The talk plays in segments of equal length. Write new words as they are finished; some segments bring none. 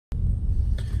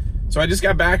So I just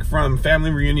got back from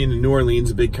family reunion in New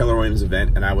Orleans, a big Keller Williams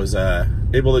event, and I was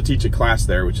able to teach a class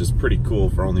there, which is pretty cool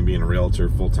for only being a realtor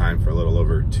full-time for a little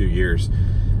over 2 years.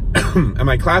 And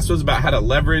my class was about how to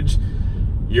leverage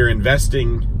your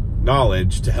investing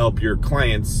knowledge to help your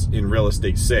clients in real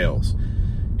estate sales.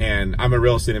 And I'm a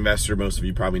real estate investor. Most of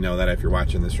you probably know that if you're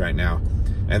watching this right now.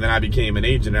 And then I became an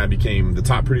agent, and I became the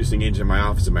top producing agent in my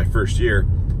office in my first year,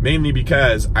 mainly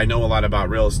because I know a lot about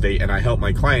real estate and I help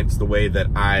my clients the way that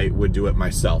I would do it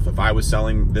myself. If I was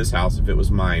selling this house, if it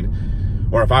was mine,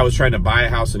 or if I was trying to buy a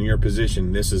house in your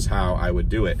position, this is how I would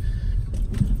do it.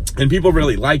 And people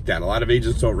really like that. A lot of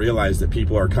agents don't realize that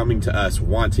people are coming to us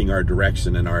wanting our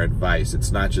direction and our advice.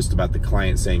 It's not just about the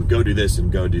client saying, go do this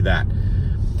and go do that.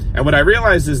 And what I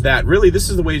realized is that really this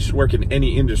is the way it should work in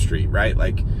any industry, right?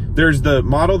 Like there's the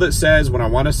model that says when I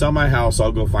want to sell my house,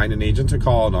 I'll go find an agent to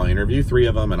call and I'll interview 3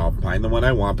 of them and I'll find the one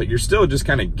I want, but you're still just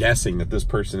kind of guessing that this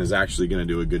person is actually going to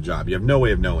do a good job. You have no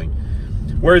way of knowing.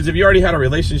 Whereas if you already had a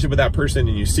relationship with that person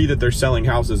and you see that they're selling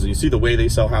houses and you see the way they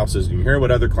sell houses and you hear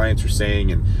what other clients are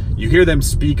saying and you hear them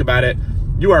speak about it,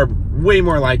 you are way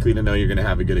more likely to know you're going to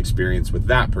have a good experience with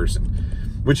that person.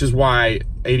 Which is why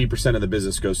 80% of the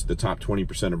business goes to the top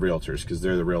 20% of realtors, because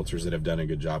they're the realtors that have done a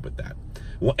good job with that.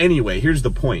 Well, anyway, here's the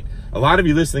point. A lot of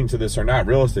you listening to this are not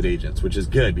real estate agents, which is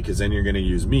good because then you're going to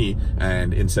use me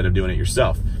and instead of doing it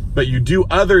yourself. But you do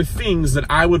other things that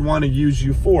I would want to use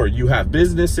you for. You have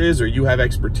businesses or you have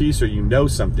expertise or you know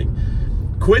something.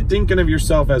 Quit thinking of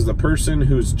yourself as the person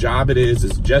whose job it is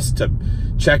just to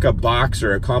check a box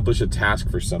or accomplish a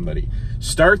task for somebody.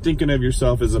 Start thinking of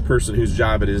yourself as a person whose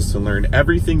job it is to learn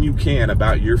everything you can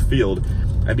about your field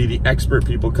and be the expert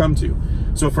people come to.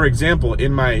 So for example,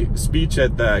 in my speech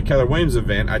at the Keller Williams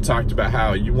event, I talked about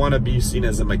how you want to be seen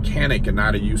as a mechanic and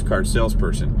not a used car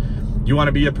salesperson. You want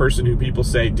to be a person who people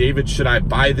say, David, should I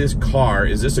buy this car?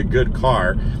 Is this a good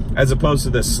car? As opposed to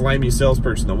the slimy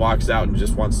salesperson that walks out and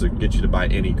just wants to get you to buy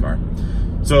any car.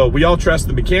 So we all trust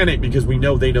the mechanic because we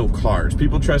know they know cars.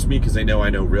 People trust me because they know I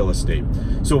know real estate.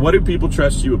 So what do people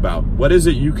trust you about? What is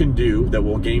it you can do that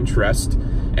will gain trust?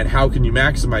 And how can you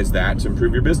maximize that to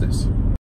improve your business?